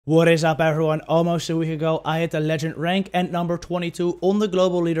What is up, everyone? Almost a week ago, I hit the legend rank and number 22 on the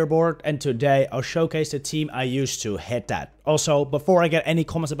global leaderboard, and today I'll showcase the team I used to hit that. Also, before I get any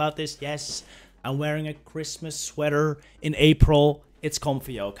comments about this, yes, I'm wearing a Christmas sweater in April. It's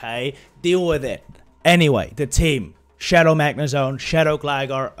comfy, okay? Deal with it. Anyway, the team. Shadow Magnezone, Shadow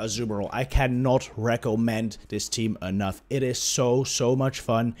Gligar, Azumarill. I cannot recommend this team enough. It is so much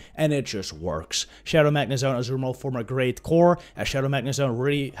fun, and it just works. Shadow Magnezone, Azumarill form a great core, as Shadow Magnezone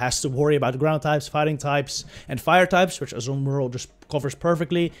really has to worry about ground types, fighting types, and fire types, which Azumarill just covers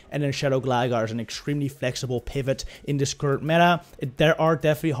perfectly. And then Shadow Gligar is an extremely flexible pivot in this current meta. There are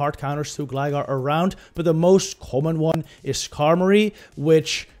definitely hard counters to Gligar around, but the most common one is Skarmory,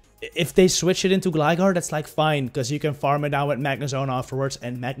 which, if they switch it into Gligar, that's like fine, because you can farm it down with Magnezone afterwards,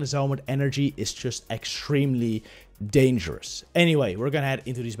 and Magnezone with energy is just extremely dangerous. Anyway, we're gonna head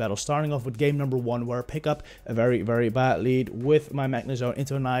into these battles, starting off with game number 1, where I pick up a very bad lead with my Magnezone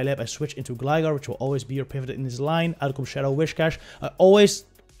into Annihilate. I switch into Gligar, which will always be your pivot in this line. Out comes Shadow Whiscash. I always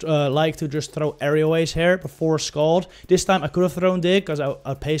like to just throw Aerial Ace here before Scald. This time I could have thrown Dig because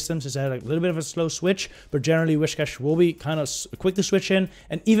I paced them since I had a little bit of a slow switch, but generally Whiscash will be kind of quick to switch in,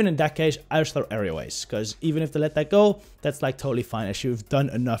 and even in that case I just throw Aerial Ace, because even if they let that go, that's like totally fine, as you've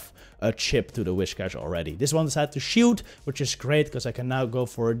done enough chip to the Whiscash already. This one decided to shoot, which is great because I can now go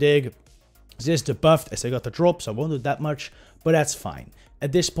for a Dig. This is debuffed as I got the drop, so I won't do that much, but that's fine.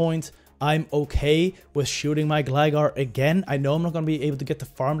 At this point, I'm okay with shooting my Gligar again. I know I'm not going to be able to get the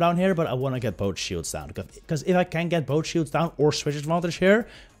farm down here, but I want to get both shields down. Because if I can get both shields down or switch advantage here,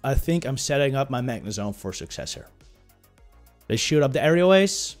 I think I'm setting up my Magnezone for success here. They shoot up the Aerial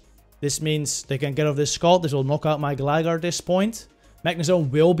Ace. This means they can get off this Scald. This will knock out my Gligar at this point. Magnezone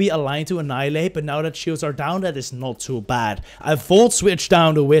will be aligned to Annihilate, but now that shields are down, that is not too bad. I Volt Switch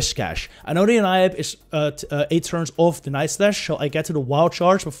down the Whiscash. I know the Annihilate is 8 turns off the Night Slash, so I get to the Wild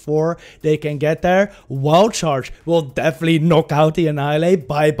Charge before they can get there. Wild Charge will definitely knock out the Annihilate.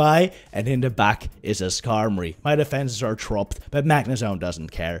 Bye-bye. And in the back is a Skarmory. My defenses are dropped, but Magnezone doesn't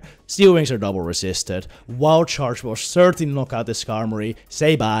care. Steel Wings are double resisted. Wild Charge will certainly knock out the Skarmory.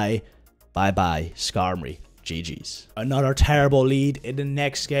 Say bye. Bye-bye, Skarmory. GG's. Another terrible lead in the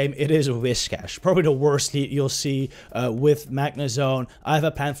next game. It is Whiscash. Probably the worst lead you'll see with Magnezone. I have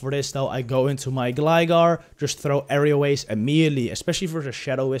a plan for this though. I go into my Gligar, just throw Aerial Ace immediately, especially for the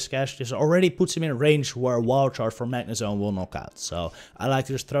Shadow Whiscash. This already puts him in range where Wild Charge from Magnezone will knock out. So I like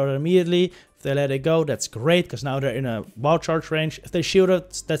to just throw it immediately. If they let it go, that's great, because now they're in a Wild Charge range. If they shield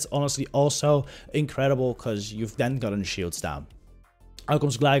it, that's honestly also incredible, because you've then gotten shields down. Out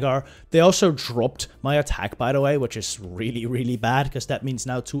comes Gligar. They also dropped my attack, by the way, which is really bad, because that means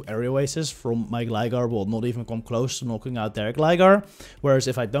now 2 Aerial Aces from my Gligar will not even come close to knocking out their Gligar. Whereas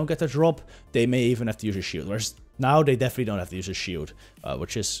if I don't get the drop, they may even have to use a shield. Whereas now they definitely don't have to use a shield,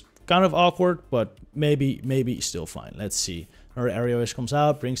 which is kind of awkward, but maybe still fine. Let's see. Another Aerial Ace comes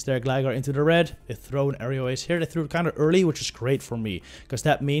out, brings their Gligar into the red. They throw an Aerial Ace here. They threw it kind of early, which is great for me, because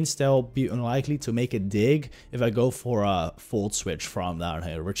that means they'll be unlikely to make a Dig if I go for a Volt Switch from down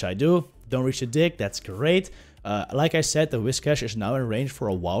here, which I do. Don't reach a Dig, that's great. Like I said, the Whiscash is now in range for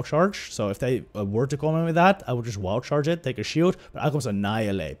a Wild Charge, so if they were to come in with that, I would just Wild Charge it, take a shield, but out comes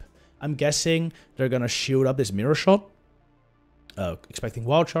Annihilate. I'm guessing they're gonna shoot up this Mirror Shot, expecting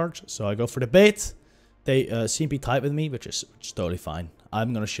Wild Charge, so I go for the bait. They seem to be tight with me, which is totally fine.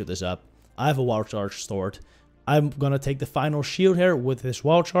 I'm going to shoot this up. I have a Wild Charge stored. I'm going to take the final shield here with this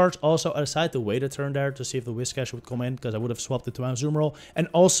Wild Charge. Also, I decided to wait a turn there to see if the Whiscash would come in, because I would have swapped it to Azumarill. And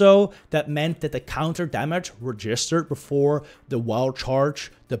also, that meant that the counter damage registered before the Wild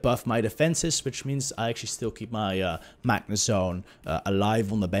Charge debuff my defenses, which means I actually still keep my Magnezone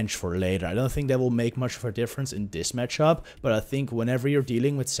alive on the bench for later. I don't think that will make much of a difference in this matchup, but I think whenever you're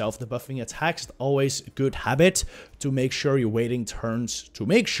dealing with self-debuffing attacks, it's always a good habit to make sure you're waiting turns to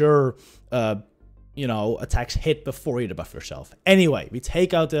make sure you know, attacks hit before you debuff yourself. Anyway, we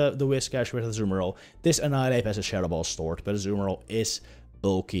take out the Whiscash with Azumarill. This Annihilate has a Shadow Ball stored, but Azumarill is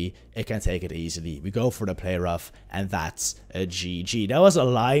bulky. It can take it easily. We go for the play rough, and that's a GG. That was a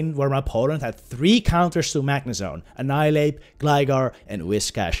line where my opponent had 3 counters to Magnezone: Annihilate, Gligar, and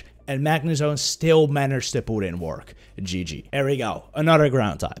Whiscash. And Magnezone still managed to put in work. GG. There we go. Another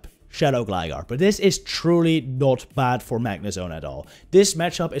ground type. Shadow Gligar. But this is truly not bad for Magnezone at all. This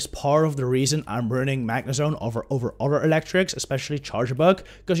matchup is part of the reason I'm running Magnezone over other electrics, especially Charge Bug,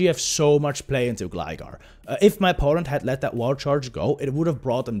 because you have so much play into Gligar. If my opponent had let that Wild Charge go, it would have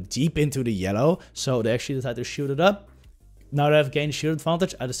brought them deep into the yellow, so they actually decided to shoot it up. Now that I've gained shield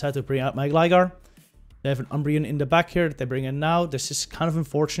advantage, I decided to bring out my Gligar. They have an Umbreon in the back here that they bring in now. This is kind of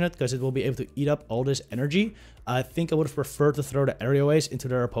unfortunate because it will be able to eat up all this energy. I think I would have preferred to throw the Aerial Ace into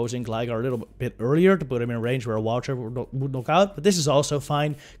their opposing Gligar a little bit earlier to put him in range where a Wild Charge would knock out. But this is also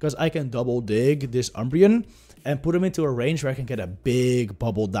fine because I can double dig this Umbreon and put him into a range where I can get a big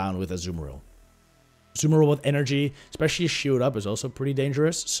bubble down with a Azumarill. Azumarill with energy, especially shield up, is also pretty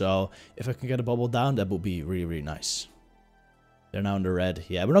dangerous. So if I can get a bubble down, that would be really, really nice. They're now in the red.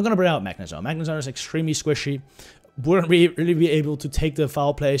 Yeah, we're not going to bring out Magnezone. Magnezone is extremely squishy. Wouldn't really be able to take the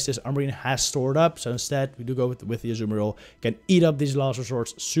foul place this Umbreon has stored up. So instead, we do go with the Azumarill. Can eat up these last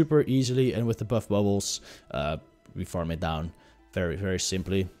resorts super easily. And with the buff bubbles, we farm it down very, very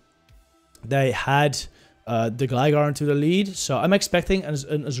simply. They had the Gligar into the lead. So I'm expecting an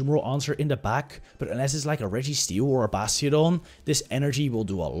Azumarill answer in the back. But unless it's like a Registeel or a Bastiodon, this energy will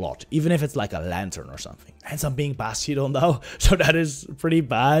do a lot. Even if it's like a Lantern or something. Ends up being Bastiodon though. So that is pretty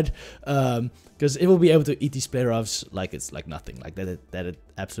bad. Because it will be able to eat these play roughs like it's like nothing. Like that it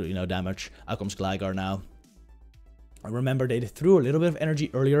absolutely no damage. Out comes Gligar now. I remember they threw a little bit of energy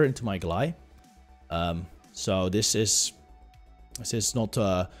earlier into my Gly. So this is not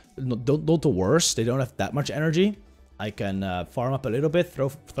the worst. They don't have that much energy. I can farm up a little bit,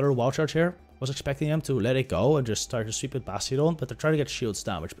 throw a Wild Charge here. Was expecting them to let it go and just start to sweep with Bastiodon, but they're trying to get shields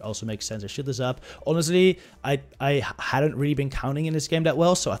down, which also makes sense. Their shield is up. Honestly, I hadn't really been counting in this game that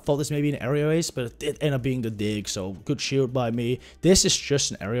well, so I thought this may be an Aerial Ace, but it did end up being the dig, so good shield by me. This is just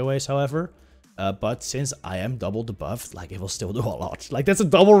an Aerial Ace, however. But since I am double debuffed, like, it will still do a lot. Like, that's a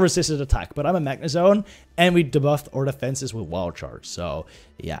double resisted attack, but I'm a Magnezone, and we debuffed our defenses with Wild Charge. So,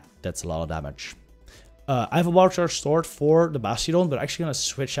 yeah, that's a lot of damage. I have a Wild Charge stored for the Bastiodon, but actually going to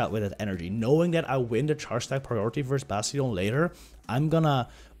switch out with that energy. Knowing that I win the Charge Stack priority versus Bastiodon later, I'm going to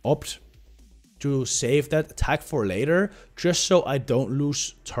opt to save that attack for later, just so I don't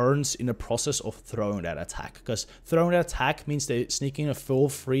lose turns in the process of throwing that attack. Because throwing that attack means they sneaking a full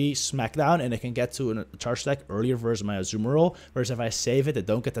free smackdown and they can get to a charge stack earlier versus my Azumarill. Whereas if I save it, they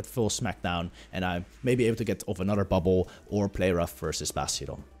don't get that full smackdown, and I may be able to get off another bubble or play rough versus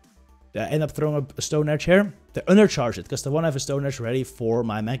Bastiodon. They end up throwing a Stone Edge here. They undercharge it because they want to have a Stone Edge ready for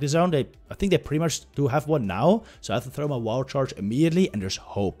my Magnezone. I think they pretty much do have one now. So I have to throw my Wild Charge immediately and just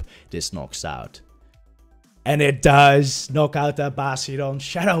hope this knocks out. And it does knock out that Bastiodon.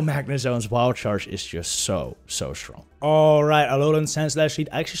 Shadow Magnezone's Wild Charge is just so strong. Alright, Alolan Sandslash lead.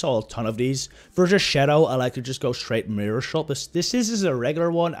 I actually saw a ton of these. Versus Shadow, I like to just go straight Mirror Shot. But this is a regular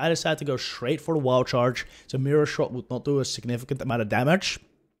one. I decided to go straight for the Wild Charge. So Mirror Shot would not do a significant amount of damage.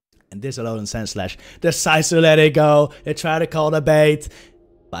 And this Alolan Sandslash decides to let it go. They try to call the bait.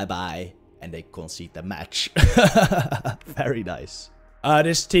 Bye-bye. And they concede the match. Very nice.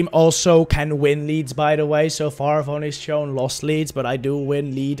 This team also can win leads, by the way. So far, I've only shown lost leads, but I do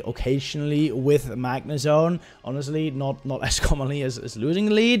win lead occasionally with Magnezone. Honestly, not as commonly as losing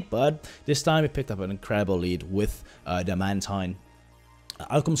the lead, but this time we picked up an incredible lead with the Mantine.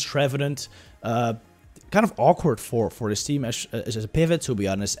 Out comes Trevenant. Kind of awkward for this team as a pivot, to be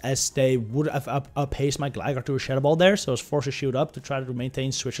honest, as they would have outpaced my Gligar to a Shadow Ball there, so I was forced to shoot up to try to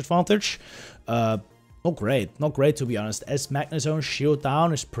maintain switch advantage. Not great to be honest, as Magnezone's shield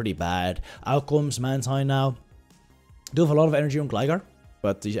down is pretty bad. Out comes Mantine now. Do have a lot of energy on Gligar,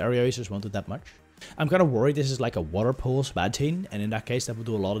 but these area aces won't do that much. I'm kind of worried this is like a Water Pulse Mantine, and in that case that would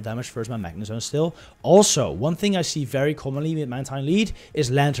do a lot of damage versus my Magnezone still. Also, one thing I see very commonly with Mantine lead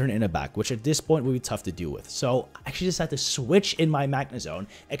is Lantern in the back, which at this point will be tough to deal with. So I actually decided to switch in my Magnezone,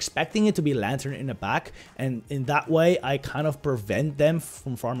 expecting it to be Lantern in the back, and in that way I kind of prevent them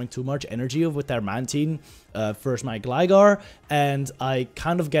from farming too much energy with their Mantine versus my Gligar, and I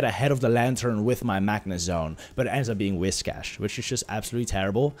kind of get ahead of the Lantern with my Magnezone, but it ends up being Whiscash, which is just absolutely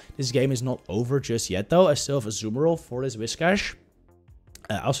terrible. This game is not over just yet though. I still have a Azumarill for this Whiscash.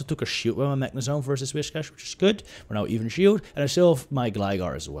 I also took a shield with my Magnezone versus Whiscash, which is good. We're now even shield, and I still have my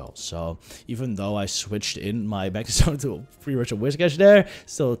Gligar as well. So even though I switched in my Magnezone to pretty much a Whiscash there,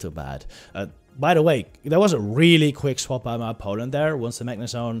 still too bad. By the way, that was a really quick swap by my opponent there. Once the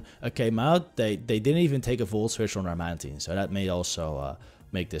Magnezone came out, they didn't even take a full switch on their Mantine, so that may also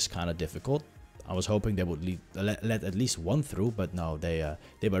make this kind of difficult. I was hoping they would let at least one through, but no,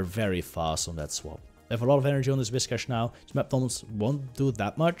 they were very fast on that swap. They have a lot of energy on this Whiscash now. Smapdons won't do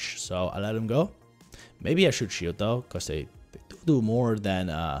that much, so I let him go. Maybe I should shield though, because they do more than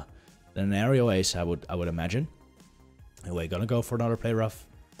an Aerial Ace, I would imagine. Anyway, gonna go for another play rough.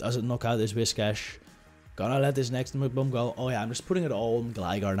 Doesn't knock out this Whiscash. Gonna let this next Mudbomb go. Oh yeah, I'm just putting it all on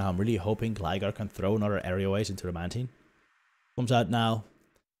Gligar now. I'm really hoping Gligar can throw another Aerial Ace into the Mantine. Comes out now.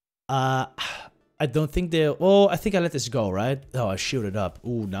 I don't think they... Oh, I think I let this go, right? Oh, I shoot it up.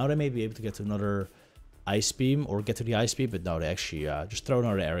 Ooh, now they may be able to get to another Ice Beam or get to the Ice Beam, but no, they actually just throw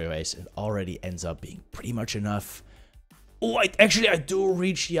another Aerial Ace. It already ends up being pretty much enough. Oh, I do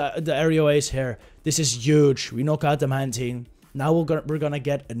reach the Aerial Ace here. This is huge. We knock out the Mantine. Now we're gonna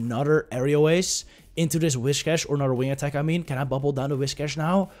get another Aerial Ace into this Whiscash, or another Wing Attack, I mean. Can I bubble down the Whiscash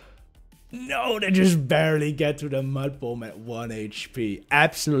now? No, they just barely get to the Mud Bomb at 1 HP.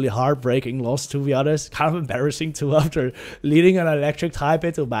 Absolutely heartbreaking loss, to be honest. Kind of embarrassing too after leading an electric type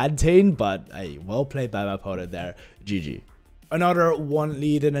into Mantine, but hey, well played by my opponent there. GG. Another 1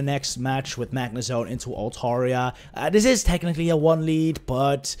 lead in the next match with Magnezone into Altaria. This is technically a 1 lead,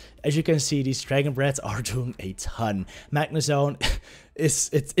 but as you can see, these Dragon Breaths are doing a ton. Magnezone, it's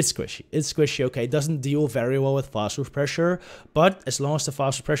squishy. It's squishy, okay. It doesn't deal very well with fast move pressure, but as long as the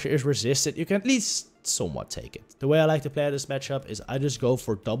fast move pressure is resisted, you can at least somewhat take it. The way I like to play this matchup is I just go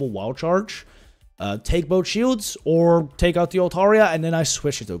for double Wild Charge, take both shields, or take out the Altaria, and then I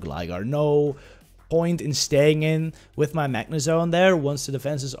switch it to Gligar. No point in staying in with my Magnezone there once the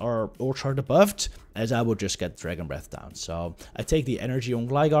defenses are Ultra debuffed, as I would just get Dragon Breath down. So I take the energy on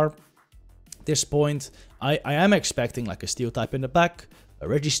Gligar. At this point, I am expecting like a Steel type in the back, a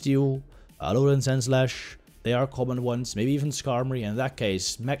Registeel, a Alolan Sandslash. They are common ones, maybe even Skarmory. In that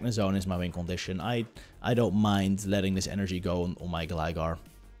case, Magnezone is my win condition. I don't mind letting this energy go on my Gligar.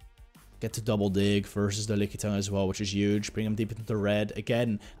 Get to double dig versus the Lickitung as well, which is huge. Bring him deep into the red.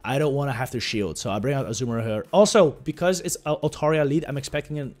 Again, I don't want to have to shield, so I bring out Azumarill here. Also, because it's Altaria lead, I'm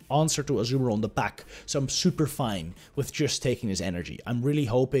expecting an answer to Azumarill on the back, so I'm super fine with just taking his energy. I'm really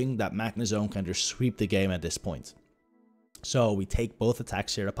hoping that Magnezone can just sweep the game at this point. So we take both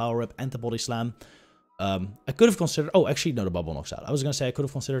attacks here, the Power Whip and the Body Slam. I could have considered... Oh, actually, no, the bubble knocks out. I was going to say I could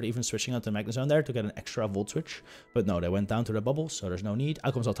have considered even switching out the Magnezone there to get an extra Volt Switch. But no, they went down to the bubble, so there's no need.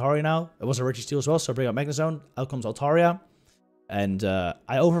 Out comes Altaria now. It was a Registeel as well, so bring out Magnezone. Out comes Altaria. And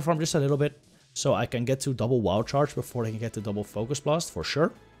I overfarm just a little bit, so I can get to double Wild Charge before they can get to double Focus Blast, for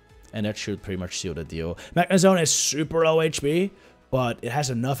sure. And that should pretty much seal the deal. Magnezone is super low HP, but it has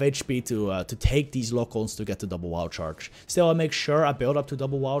enough HP to take these lock-ons to get to double Wild Charge. Still, I'll make sure I build up to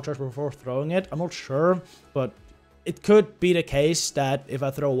double Wild Charge before throwing it. I'm not sure, but it could be the case that if I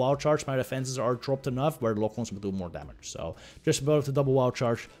throw Wild Charge, my defenses are dropped enough where the lock-ons will do more damage. So just build up to double Wild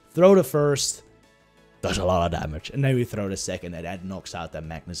Charge, throw the first, does a lot of damage, and then we throw the second, and that knocks out that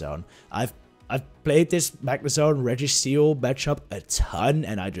Magnezone. I've played this Magnezone Registeel matchup a ton,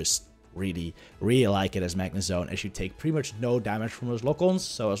 and I just really like it as Magnezone, as you take pretty much no damage from those lock-ons.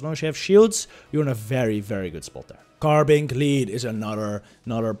 So as long as you have shields, you're in a very good spot there. Carbink lead is another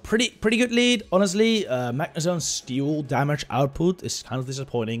pretty good lead, honestly. Magnezone's Steel damage output is kind of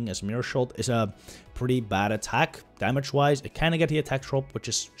disappointing, as Mirror Shot is a pretty bad attack damage wise. It kind of get the attack drop, which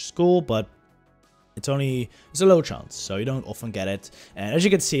is cool, but it's a low chance, so you don't often get it. And as you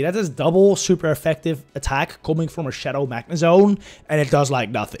can see, that is double super effective attack coming from a Shadow Magnezone, and it does like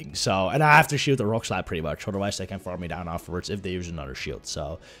nothing. So, and I have to shoot the Rock Slide pretty much, otherwise they can farm me down afterwards if they use another shield.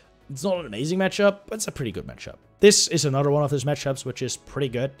 So it's not an amazing matchup, but it's a pretty good matchup. This is another one of those matchups which is pretty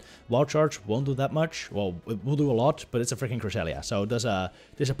good. Wild Charge won't do that much. Well, it will do a lot, but it's a freaking Cresselia, so it does a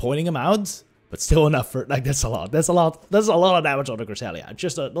disappointing amount. But still enough for, like, that's a lot. That's a lot of damage on the Cresselia.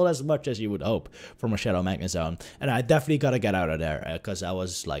 Just not as much as you would hope from a Shadow Magnezone. And I definitely gotta get out of there, because I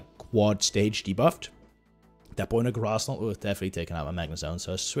was, like, quad stage debuffed. At that point, a Grass Knot would have definitely taken out my Magnezone.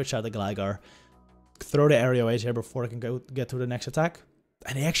 So I switch out the Gligar, throw the Aerial Ace here before I can get to the next attack.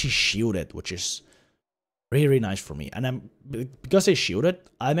 And they actually shielded, which is really nice for me. And because they shielded,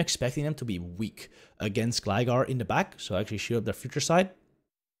 I'm expecting them to be weak against Gligar in the back. So I actually shield their future side.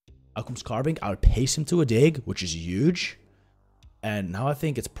 Out comes Carbink, I'll pace him to a dig, which is huge. And now I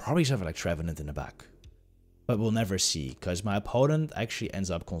think it's probably something like Trevenant in the back. But we'll never see, because my opponent actually ends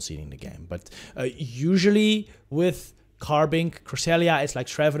up conceding the game. But usually with Carbink, Cresselia, it's like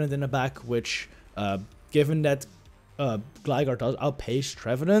Trevenant in the back, which, given that Gligar does outpace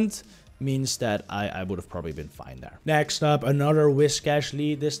Trevenant, means that I would have probably been fine there. Next up, another Whiscash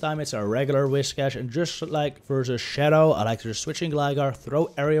lead. This time it's a regular Whiscash, and just like versus Shadow, I like to just switch in Gligar,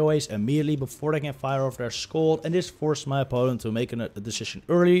 throw Aerial Ace immediately before they can fire off their Scald, and this forced my opponent to make a decision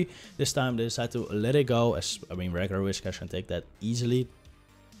early. This time they decide to let it go, as I mean regular Whiscash can take that easily.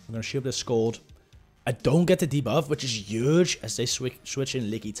 I'm gonna shield the Scald. I don't get the debuff, which is huge, as they switch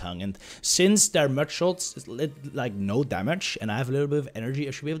in Lickitung. And since their Mud Shots is like no damage, and I have a little bit of energy,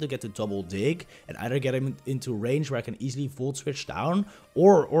 I should be able to get the double dig and either get him into range where I can easily Volt Switch down,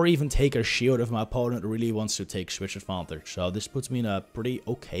 or even take a shield if my opponent really wants to take switch advantage. So this puts me in a pretty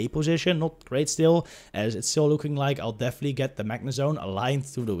okay position, not great still, as it's still looking like I'll definitely get the Magnezone aligned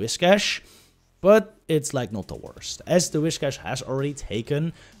to the Whiscash. but it's like not the worst. As the Whiscash has already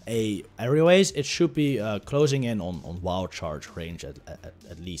taken a aerial-ace, it should be closing in on wild charge range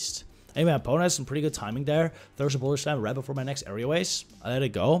at least. Anyway, my opponent has some pretty good timing there. Throws a Boulder Slam right before my next aerial-ace. I let it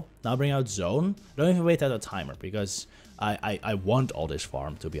go. Now bring out Zone. Don't even wait out a timer because I want all this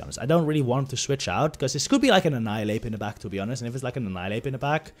farm, to be honest. I don't really want to switch out because this could be like an Annihilate in the back, to be honest. And if it's like an Annihilate in the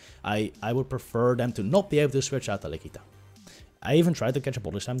back, I would prefer them to not be able to switch out the Lickitung. I even tried to catch a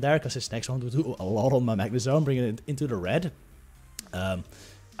Boulder Slam there because this next one would do a lot on my Magnezone, bringing it into the red.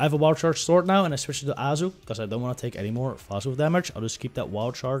 I have a Wild Charge stored now, and I switched to Azu because I don't want to take any more Fazul damage. I'll just keep that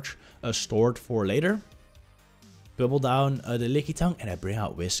Wild Charge stored for later. Bubble down the Lickitung, and I bring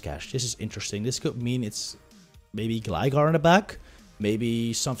out Whiscash. This is interesting. This could mean it's maybe Gligar in the back,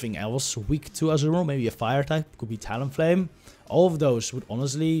 maybe something else weak to Azumarill, maybe a Fire type, could be Talonflame. All of those would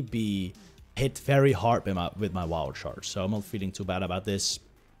honestly be hit very hard with my Wild Charge, so I'm not feeling too bad about this.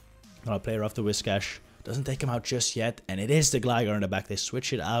 Gonna play off the Whiscash. Doesn't take him out just yet, and it is the Gligar in the back. They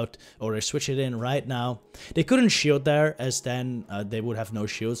switch it out, or they switch it in right now. They couldn't shield there, as then they would have no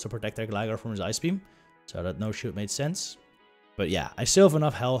shields to protect their Gligar from his Ice Beam, so that no shield made sense. But yeah, I still have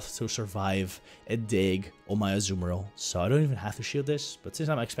enough health to survive a dig on my Azumarill, so I don't even have to shield this. But since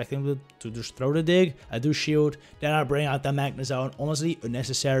I'm expecting to just throw the dig, I do shield. Then I bring out the Magnezone. Honestly,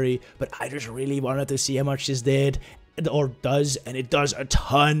 unnecessary, but I just really wanted to see how much this did. Or does, and it does a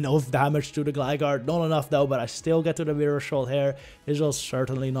ton of damage to the Gligar. Not enough though, but I still get to the Mirror Shot here. This will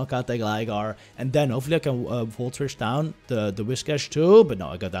certainly knock out the Gligar, and then hopefully I can Voltage down the Whiscash too, but no,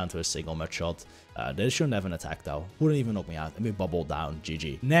 I got down to a single Mud Shot. They shouldn't have an attack though. Wouldn't even knock me out. Let me bubble down.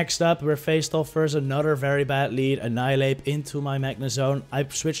 GG. Next up, we're faced off versus another very bad lead. Annihilate into my Magnezone. I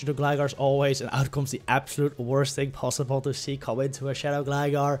switch to Gligars always, and out comes the absolute worst thing possible to see come into a Shadow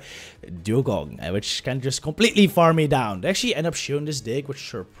Gligar. Dugong, which can just completely farm me down. They actually end up shooting this dig, which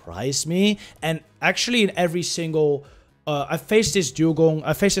surprised me. And actually in every single... I faced this Dugong.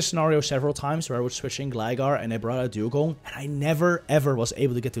 I faced this scenario several times where I was switching Gligar and I brought out Dugong, and I never ever was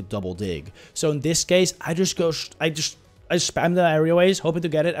able to get to double dig. So in this case, I spam the aerial-ace, hoping to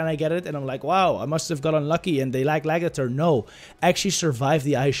get it, and I get it, and I'm like, wow, I must have got unlucky, and they lagged a turn. No, I actually survived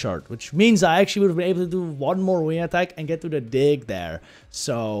the Ice Shard, which means I actually would have been able to do one more wing attack and get to the dig there.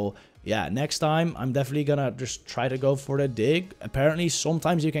 So yeah, next time I'm definitely gonna just try to go for the dig. Apparently,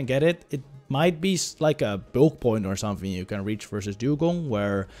 sometimes you can get it. It might be like a bulk point or something you can reach versus Dugong,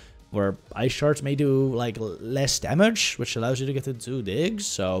 where Ice Shards may do like less damage, which allows you to get to 2 digs.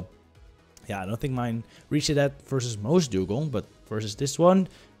 So yeah, I don't think mine reached that versus most Dugong, but versus this one,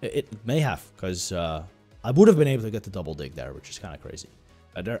 it may have, because I would have been able to get the double dig there, which is kind of crazy.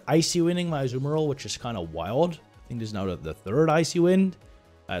 They're Icy Winning my Azumarill, which is kind of wild. I think this is now the 3rd Icy Wind.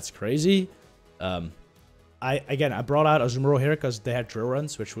 That's crazy. I brought out Azumarill here because they had Drill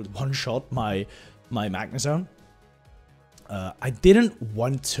Runs, which would one-shot my Magnezone. I didn't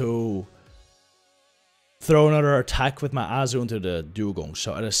want to throw another attack with my Azu into the Dugong,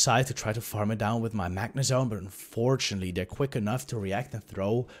 so I decided to try to farm it down with my Magnezone, but unfortunately, they're quick enough to react and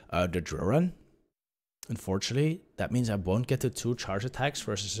throw the Drill Run. Unfortunately, that means I won't get to 2 charge attacks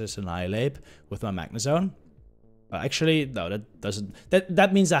versus this Annihilate with my Magnezone. Actually, no, that doesn't.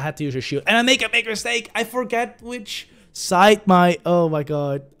 That means I had to use a shield, and I make a big mistake. I forget which side my. Oh my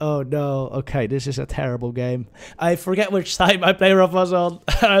god. Oh no. Okay, this is a terrible game. I forget which side my player was on.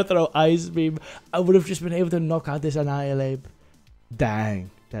 I throw Ice Beam. I would have just been able to knock out this Annihilate. Dang.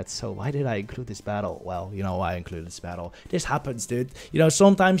 That's so. Why did I include this battle? Well, you know why I included this battle. This happens, dude. You know,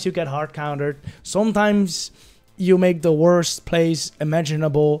 sometimes you get hard countered. Sometimes you make the worst plays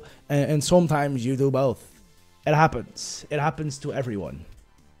imaginable, and sometimes you do both. It happens. It happens to everyone.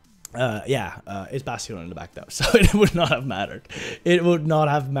 It's Bastion in the back though, so it would not have mattered. It would not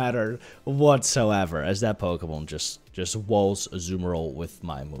have mattered whatsoever, as that Pokemon just walls Azumarill with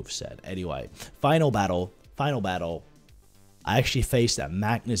my moveset. Anyway, final battle. I actually faced a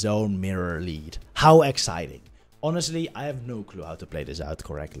Magnezone mirror lead. How exciting. Honestly, I have no clue how to play this out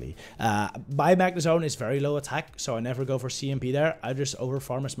correctly. My Magnezone is very low attack, so I never go for CMP there. I just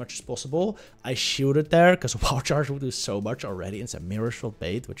overfarm as much as possible. I shield it there, because Wild Charge will do so much already. It's a Mirror Shot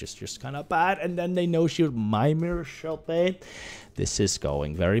bait, which is just kind of bad. And then they no-shield my Mirror Shot bait. This is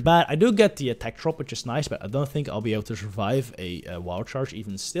going very bad. I do get the attack drop, which is nice, but I don't think I'll be able to survive a Wild Charge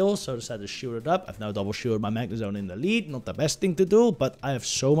even still. So I decided to shield it up. I've now double shielded my Magnezone in the lead. Not the best thing to do, but I have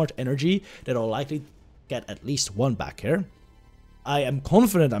so much energy that I'll likely get at least 1 back here. I am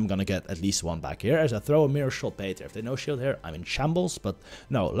confident I'm gonna get at least 1 back here as I throw a Mirror Shot bait here. If they no shield here, I'm in shambles, but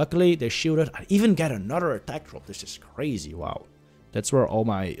no, luckily they shielded. I even get another attack drop. This is crazy. Wow, that's where all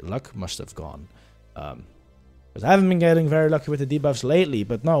my luck must have gone. Because I haven't been getting very lucky with the debuffs lately,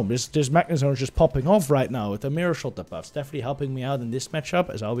 but no, this Magnezone is just popping off right now with the Mirror Shot debuffs. Definitely helping me out in this matchup,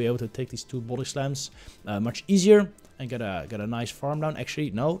 as I'll be able to take these 2 body slams much easier and get a nice farm down. Actually,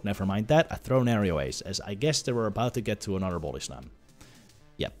 no, never mind that. I throw an Aerial Ace, as I guess they were about to get to another body slam.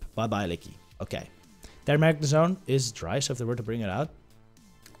 Yep, bye-bye, Licky. Okay. Their Magnezone is dry, so if they were to bring it out.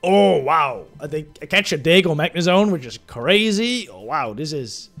 Oh, wow. I catch a dig on Magnezone, which is crazy. Oh, wow, this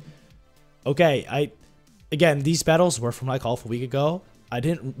is... Okay, Again, these battles were from like half a week ago. I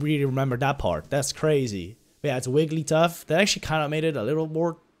didn't really remember that part. That's crazy. But yeah, it's Wiggly tough. That actually kind of made it a little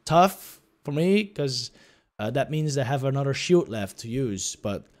more tough for me, because that means they have another shield left to use.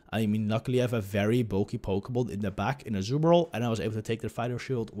 But I mean, luckily I have a very bulky Pokeball in the back in a Azumarill, and I was able to take the Fighter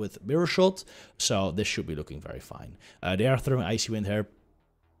Shield with Mirror Shot. So this should be looking very fine. They are throwing Icy Wind here,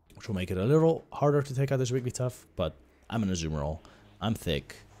 which will make it a little harder to take out this Wiggly tough. But I'm an Azumarill. I'm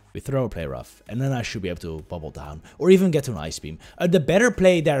thick. We throw a Play Rough, and then I should be able to bubble down, or even get to an Ice Beam. The better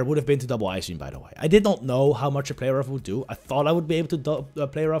play there would have been to double Ice Beam, by the way. I did not know how much a Play Rough would do. I thought I would be able to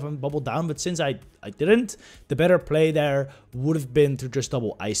Play Rough and bubble down, but since I didn't, the better play there would have been to just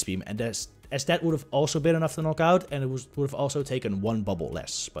double Ice Beam, and as that would have also been enough to knock out, and it would have also taken 1 bubble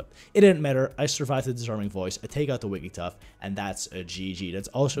less. But it didn't matter. I survived the Disarming Voice. I take out the Wigglytuff, and that's a GG. That's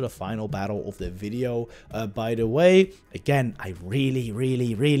also the final battle of the video, by the way. Again, I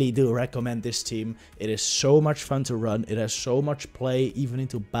really do recommend this team. It is so much fun to run. It has so much play, even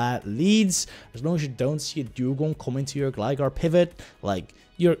into bad leads. As long as you don't see a Dugong come into your Gligar pivot, like,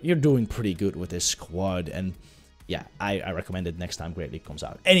 you're doing pretty good with this squad. And yeah, I recommend it next time Great League comes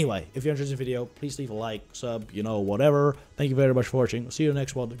out. Anyway, if you're enjoyed the video, please leave a like, sub, you know, whatever. Thank you very much for watching. See you in the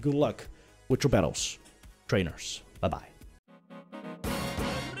next one. Good luck with your battles, trainers. Bye-bye.